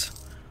up this.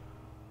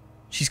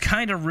 She's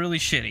kind of really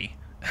shitty.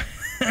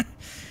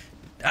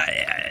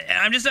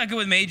 I'm just not good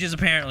with mages,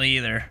 apparently,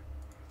 either.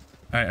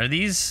 Alright, are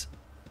these...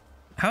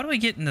 How do we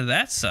get into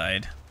that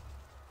side?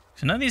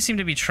 So none of these seem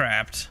to be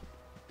trapped.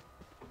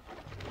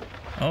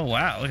 Oh,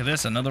 wow. Look at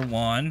this. Another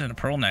wand and a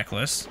pearl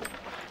necklace.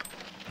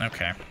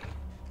 Okay.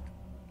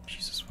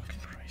 Jesus fucking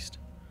Christ.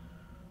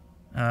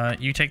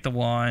 You take the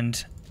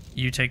wand.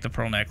 You take the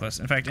pearl necklace.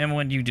 In fact,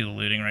 Emmeline, you do the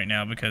looting right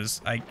now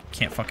because I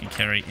can't fucking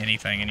carry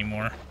anything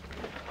anymore.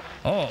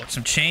 Oh,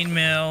 some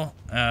chainmail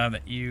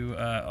that you,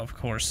 of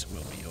course,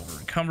 will be over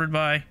encumbered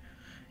by.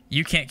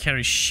 You can't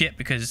carry shit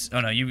because...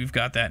 Oh, no, you've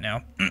got that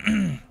now.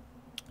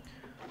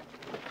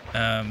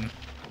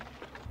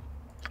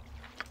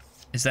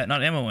 Is that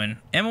not Emmeline?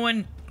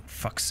 Emmeline?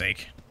 Fuck's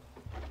sake.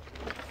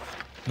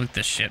 Loot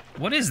this shit.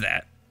 What is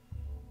that?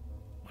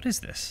 What is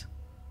this?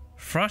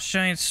 Frost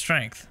Giant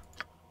Strength.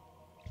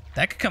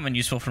 That could come in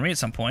useful for me at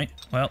some point.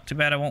 Well, too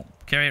bad I won't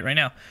carry it right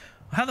now.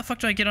 How the fuck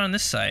do I get on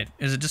this side?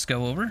 Does it just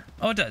go over?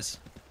 Oh, it does.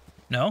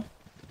 No?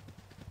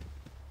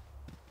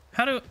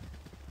 How?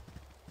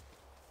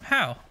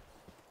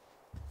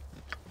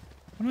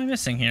 What am I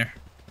missing here?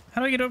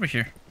 How do I get over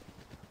here?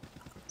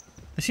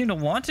 They seem to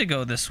want to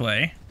go this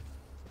way.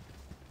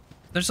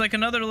 There's like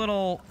another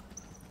little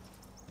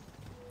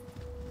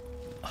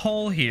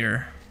hole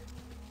here.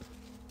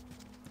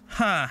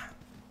 Huh.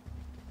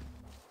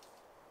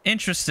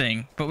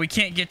 Interesting, but we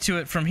can't get to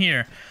it from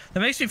here.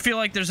 That makes me feel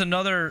like there's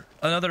another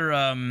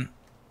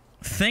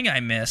thing I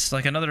missed,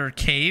 like another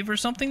cave or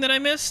something that I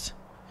missed.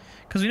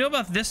 Because we know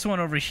about this one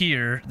over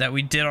here that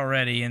we did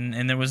already,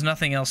 and there was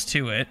nothing else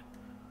to it.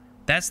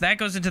 That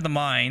goes into the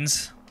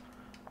mines.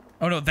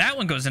 Oh no, that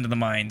one goes into the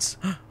mines.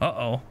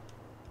 Uh-oh.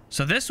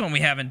 So this one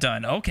we haven't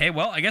done. Okay,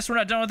 well, I guess we're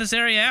not done with this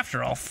area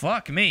after all.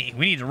 Fuck me.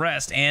 We need to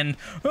rest, and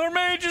our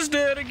mage is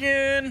dead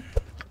again.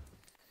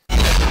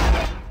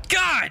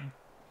 God!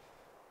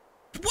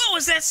 What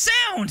was that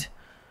sound?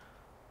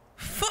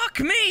 Fuck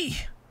me!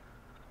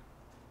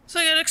 It's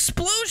like an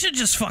explosion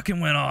just fucking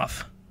went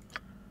off.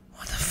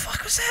 What the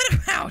fuck was that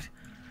about?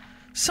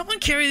 Someone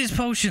carry these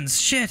potions.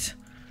 Shit.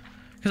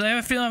 Because I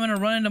have a feeling I'm going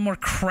to run into more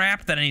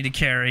crap that I need to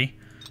carry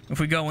if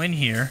we go in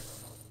here.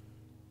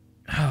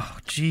 Oh,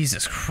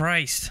 Jesus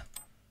Christ.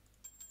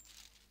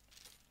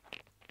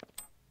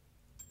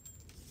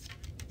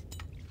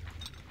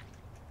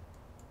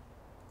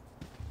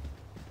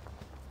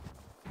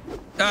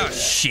 Oh,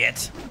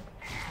 shit.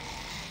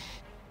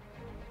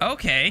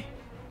 Okay.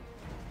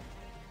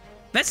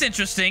 That's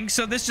interesting.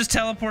 So this just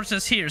teleports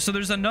us here. So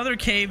there's another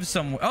cave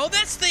somewhere. Oh,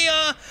 that's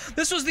the,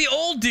 this was the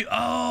old dude.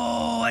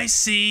 Oh, I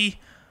see.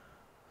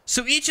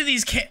 So each of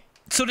these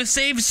so to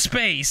save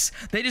space,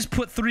 they just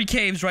put 3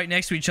 caves right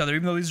next to each other,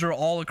 even though these are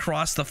all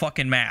across the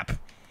fucking map.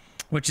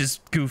 Which is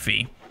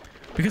goofy.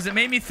 Because it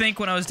made me think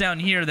when I was down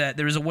here that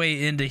there was a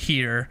way into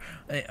here.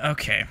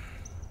 Okay.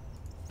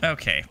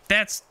 Okay.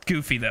 That's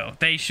goofy, though.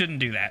 They shouldn't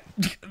do that.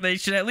 They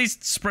should at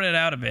least spread it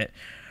out a bit.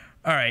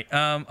 Alright,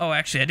 oh,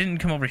 actually, I didn't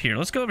come over here.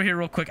 Let's go over here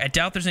real quick. I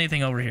doubt there's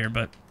anything over here,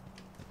 but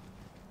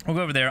we'll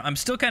go over there. I'm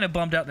still kind of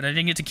bummed out that I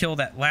didn't get to kill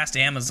that last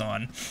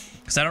Amazon,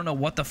 because I don't know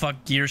what the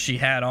fuck gear she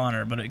had on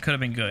her, but it could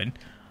have been good.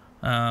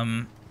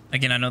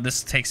 Again, I know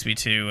this takes me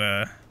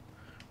to,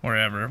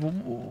 wherever.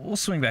 We'll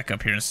swing back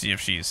up here and see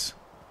if she's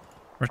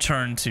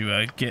returned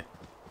to,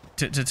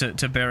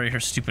 to bury her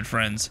stupid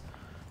friends.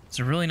 Is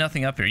there really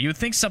nothing up here? You would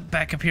think something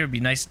back up here would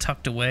be nice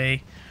tucked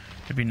away.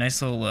 There'd be a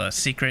nice little,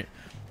 secret.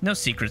 No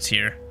secrets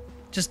here.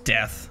 Just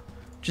death.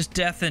 Just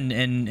death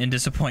and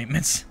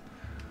disappointments.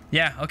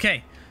 Yeah,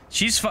 okay.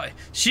 She's fine.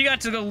 She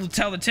got to go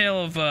tell the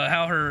tale of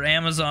how her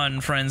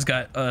Amazon friends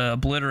got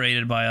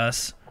obliterated by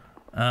us.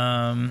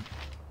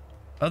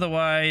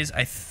 Otherwise,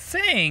 I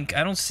think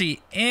I don't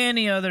see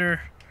any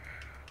other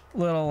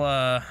little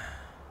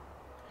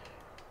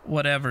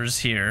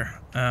whatevers here.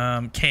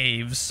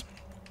 Caves.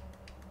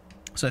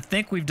 So I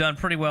think we've done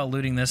pretty well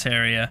looting this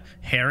area.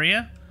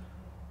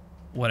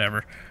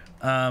 Whatever.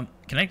 Can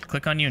I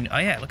click on you? Oh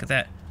yeah, look at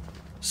that.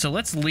 So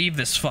let's leave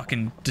this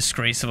fucking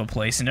disgrace of a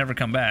place and never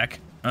come back.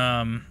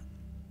 And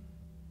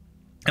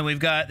we've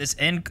got this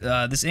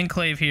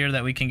enclave here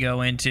that we can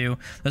go into.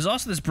 There's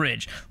also this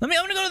bridge. I'm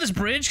gonna go to this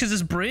bridge because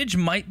this bridge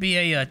might be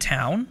a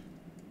town,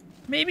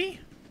 maybe.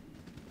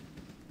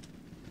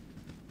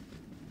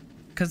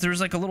 Because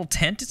there's like a little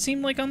tent, it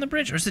seemed like, on the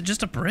bridge, or is it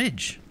just a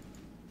bridge?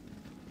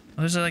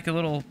 Oh, there's like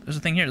there's a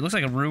thing here. It looks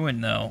like a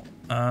ruin though.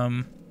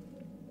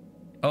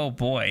 Oh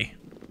boy.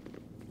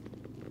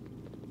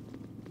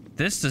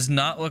 This does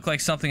not look like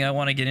something I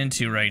want to get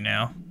into right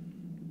now.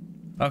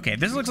 Okay,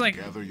 this looks like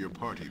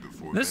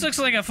this looks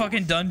like a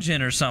fucking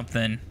dungeon or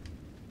something.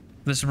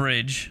 This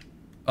bridge.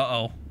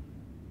 Uh-oh.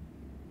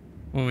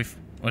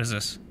 What is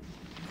this?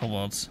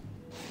 Kobolds.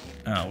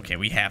 Oh, okay,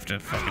 we have to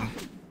fucking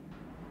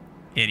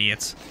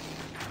idiots.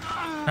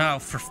 Oh,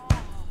 for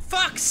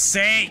fuck's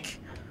sake.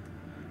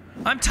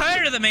 I'm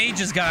tired of the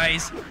mages,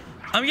 guys.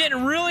 I'm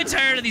getting really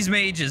tired of these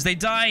mages. They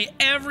die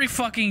every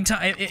fucking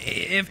time.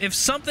 If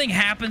something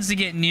happens to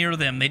get near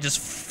them, they just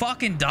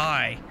fucking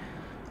die.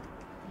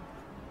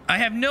 I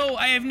have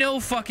no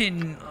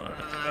fucking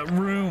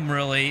room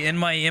really in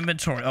my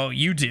inventory. Oh,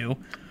 you do.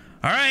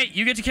 All right,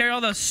 you get to carry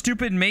all the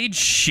stupid mage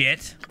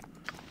shit.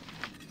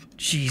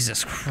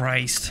 Jesus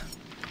Christ.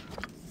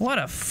 What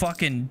a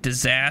fucking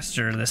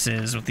disaster this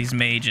is with these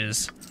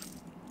mages.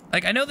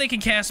 Like, I know they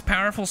can cast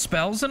powerful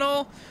spells and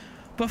all,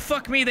 but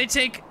fuck me, they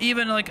take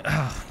even like,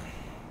 ugh.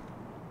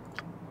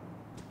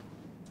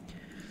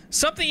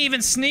 Something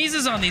even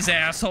sneezes on these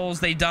assholes,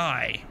 they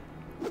die.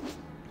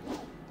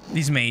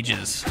 These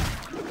mages.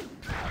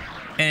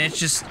 And it's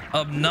just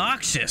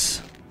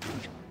obnoxious.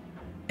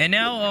 And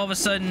now all of a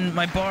sudden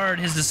my bard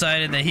has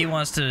decided that he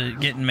wants to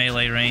get in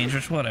melee range,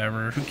 which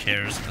whatever, who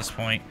cares at this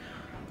point.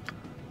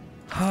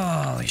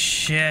 Holy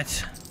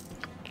shit.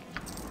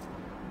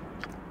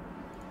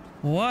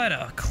 What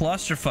a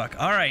clusterfuck.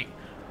 Alright.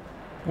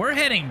 We're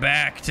heading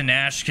back to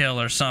Nashkill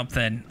or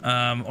something,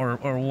 or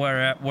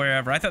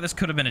wherever. I thought this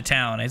could have been a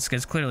town. It's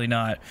clearly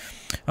not.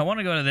 I want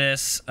to go to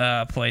this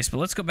place, but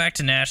let's go back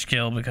to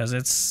Nashkill because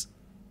it's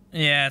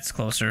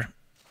closer.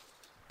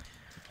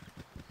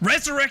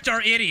 Resurrect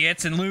our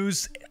idiots and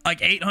lose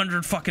like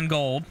 800 fucking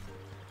gold.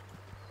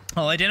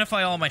 I'll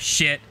identify all my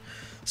shit,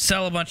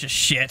 sell a bunch of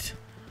shit.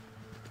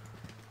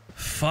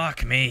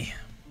 Fuck me.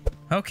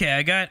 Okay,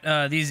 I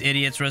got these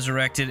idiots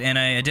resurrected and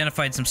I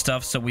identified some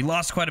stuff, so we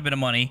lost quite a bit of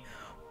money.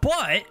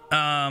 But,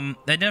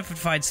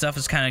 identified stuff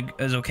is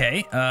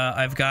okay.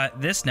 I've got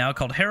this now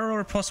called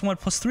Harrower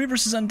 +1/+3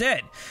 versus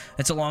Undead.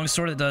 It's a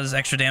longsword that does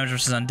extra damage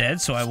versus Undead,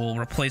 so I will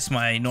replace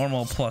my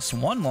normal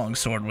 +1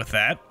 longsword with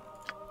that.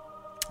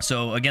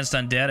 So, against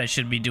Undead, I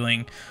should be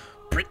doing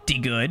pretty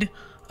good.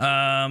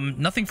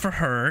 Nothing for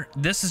her.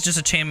 This is just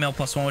a chainmail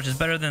 +1, which is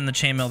better than the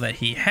chainmail that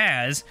he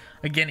has.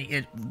 Again,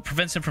 it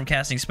prevents him from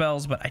casting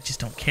spells, but I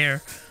just don't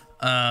care.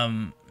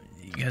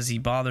 Because he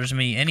bothers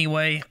me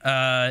anyway.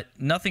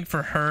 Nothing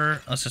for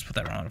her. Let's just put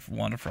that around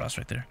Wand of Frost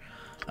right there.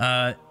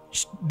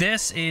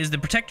 This is the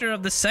Protector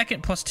of the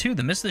Second +2.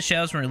 The Mist of the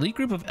Shadows were an elite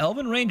group of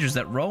elven rangers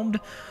that roamed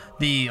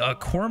the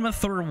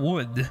Cormathur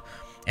Wood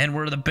and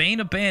were the bane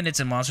of bandits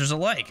and monsters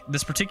alike.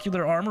 This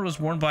particular armor was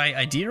worn by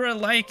Idira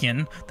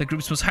Lycan, the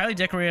group's most highly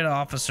decorated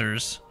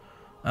officers.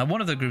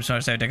 One of the group's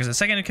most highly decorated,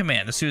 second in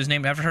command. The suit is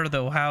named after her,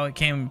 though how it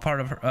came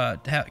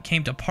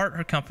to part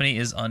her company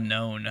is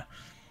unknown.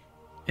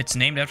 It's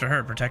named after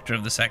her, Protector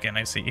of the Second,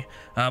 I see.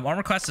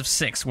 Armor class of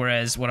 6,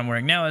 whereas what I'm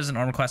wearing now is an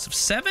armor class of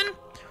 7.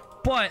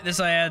 But this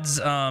adds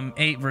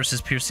 8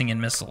 versus piercing and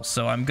missiles,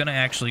 so I'm gonna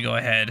actually go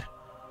ahead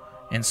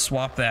and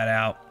swap that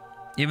out.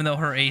 Even though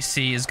her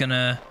AC is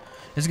gonna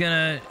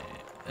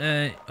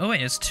oh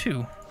wait, it's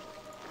 2.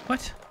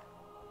 What?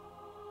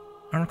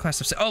 Armor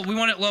class of 6. Oh, we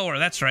want it lower.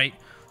 That's right.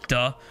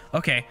 Duh.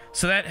 Okay,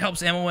 so that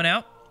helps ammo went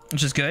out,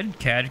 which is good.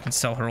 Khad can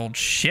sell her old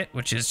shit,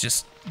 which is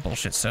just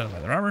bullshit stuff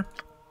leather armor.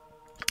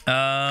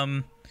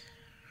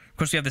 Of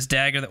course, we have this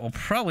dagger that we'll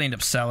probably end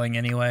up selling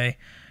anyway.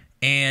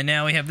 And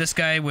now we have this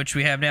guy, which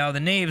we have now the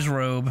Knave's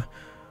Robe,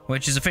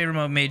 which is a favorite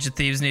mode Mage of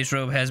Thieves. Knave's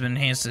Robe has been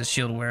enhanced as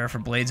shield wearer for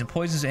blades and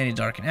poisons any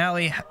dark and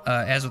alley.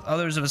 As with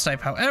others of its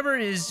type, however,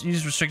 it is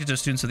used restricted to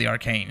students of the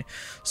arcane.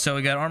 So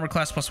we got armor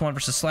class +1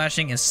 versus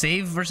slashing and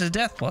save versus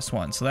death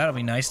 +1. So that'll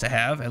be nice to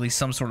have, at least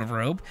some sort of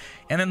robe.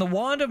 And then the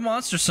Wand of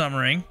Monster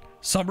Summoning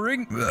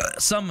can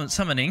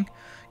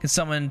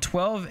summon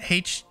 12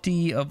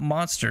 HD of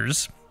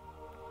monsters,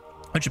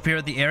 which appear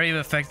at the area of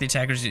effect of the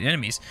attacker's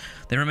enemies.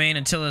 They remain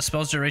until the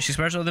spell's duration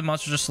expires, or the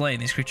monsters are slain.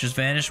 These creatures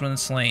vanish when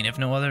slain. If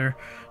no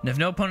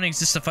opponent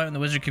exists to fight when the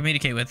wizard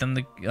communicate with them,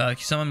 the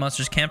summoned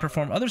monsters can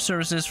perform other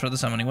services for the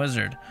summoning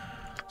wizard.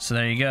 So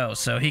there you go.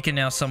 So he can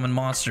now summon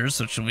monsters,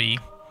 which will be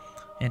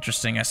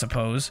interesting, I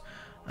suppose.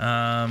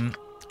 And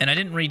I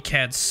didn't read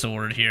Khad's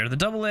sword here. The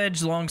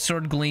double-edged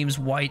longsword gleams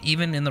white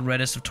even in the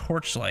reddest of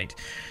torchlight.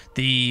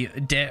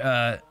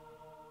 That's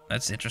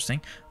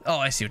interesting. Oh,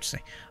 I see what you're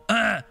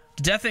saying.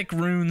 Deathic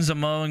runes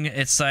among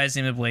its sides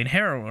named the Blade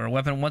Harrower, a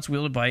weapon once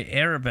wielded by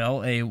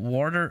Arabelle, a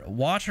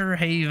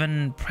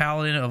Waterhaven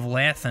paladin of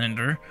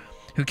Lathander,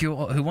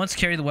 who once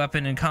carried the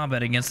weapon in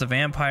combat against the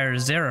vampire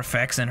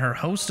Zarafex and her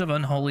host of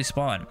unholy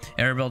spawn.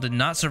 Arabelle did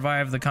not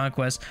survive the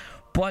conquest,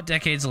 but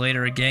decades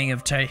later, a gang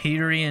of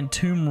Tahirian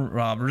tomb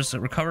robbers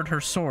recovered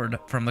her sword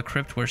from the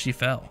crypt where she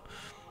fell.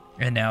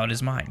 And now it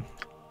is mine.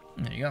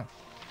 There you go.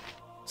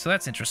 So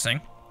that's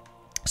interesting.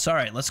 So,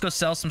 alright, let's go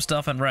sell some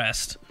stuff and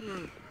rest.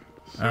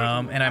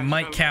 And I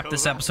might cap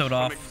this episode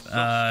off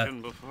at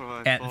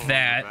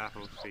that.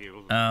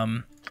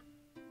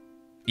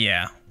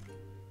 Yeah.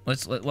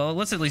 Let's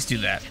at least do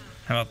that.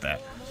 How about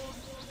that?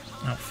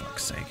 Oh,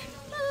 fuck's sake.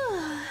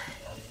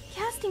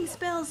 Casting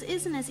spells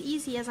isn't as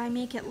easy as I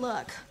make it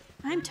look.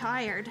 I'm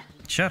tired.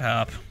 Shut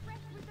up.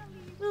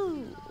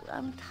 Ooh,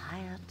 I'm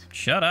tired.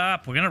 Shut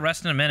up. We're gonna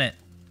rest in a minute.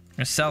 We're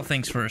gonna sell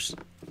things first.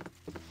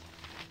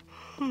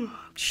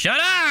 Shut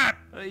up!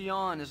 A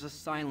yawn is a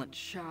silent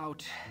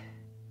shout.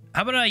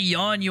 How about I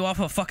yawn you off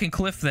a fucking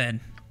cliff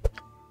then?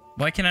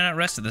 Why can I not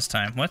rest at this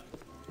time? What?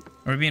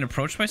 Are we being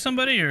approached by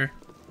somebody or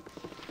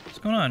what's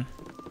going on?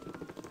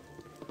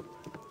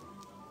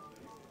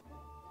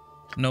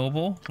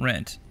 Noble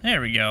rent. There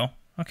we go.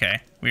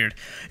 Okay, weird.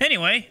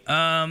 Anyway,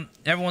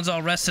 everyone's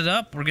all rested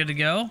up. We're good to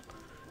go.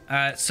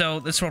 So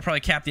this will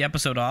probably cap the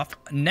episode off.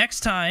 Next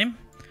time,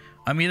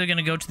 I'm either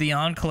gonna go to the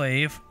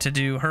Enclave to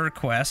do her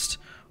quest,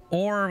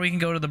 or we can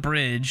go to the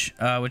bridge,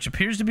 which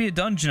appears to be a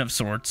dungeon of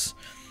sorts.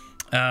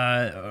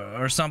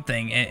 Or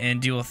something,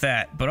 and deal with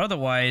that. But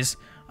otherwise,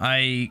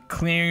 I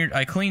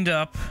cleaned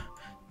up.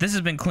 This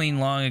has been cleaned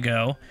long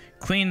ago.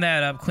 Clean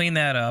that up, clean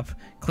that up,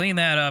 clean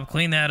that up,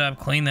 clean that up,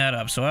 clean that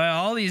up. So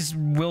all these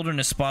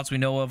wilderness spots we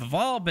know of have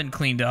all been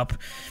cleaned up,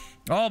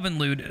 all been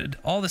looted.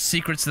 All the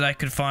secrets that I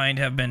could find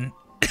have been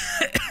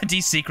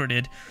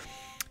desecreted.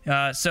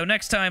 So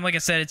next time, like I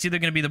said, it's either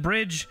going to be the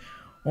bridge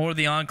or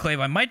the Enclave.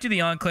 I might do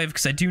the Enclave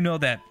because I do know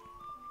that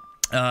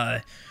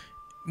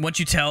once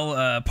you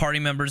tell party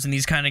members in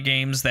these kind of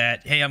games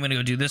that, hey, I'm going to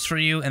go do this for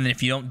you, and then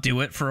if you don't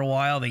do it for a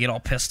while, they get all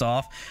pissed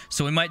off.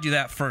 So we might do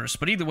that first.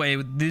 But either way,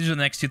 these are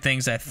the next two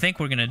things I think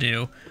we're going to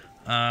do.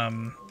 I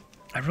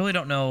really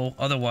don't know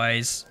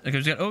otherwise. Like,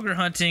 we've got ogre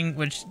hunting,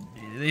 which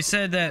they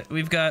said that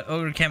we've got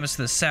ogre chemists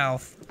to the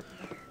south.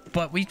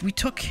 But we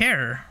took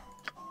care.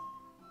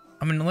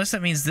 I mean, unless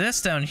that means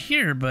this down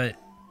here, but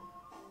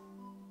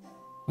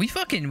we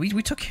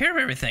took care of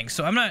everything.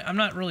 So I'm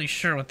not really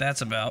sure what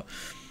that's about.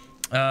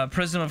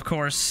 Prism, of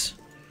course,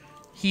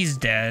 he's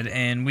dead,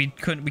 and we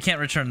can't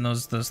return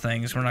those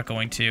things. We're not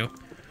going to.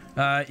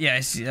 Yeah, I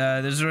see,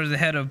 there's the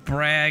head of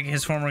Bragg,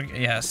 his former.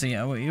 Yeah, see,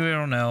 we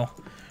don't know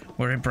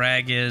where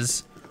Bragg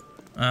is.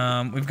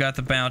 We've got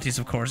the bounties,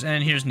 of course,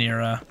 and here's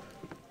Nira,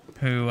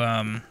 who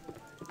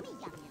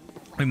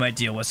we might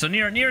deal with. So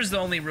Nira's the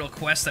only real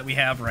quest that we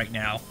have right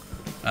now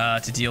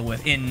to deal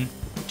with in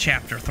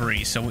Chapter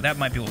 3. So that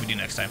might be what we do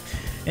next time.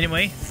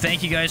 Anyway,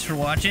 thank you guys for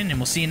watching, and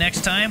we'll see you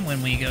next time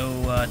when we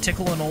go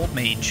tickle an old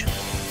mage.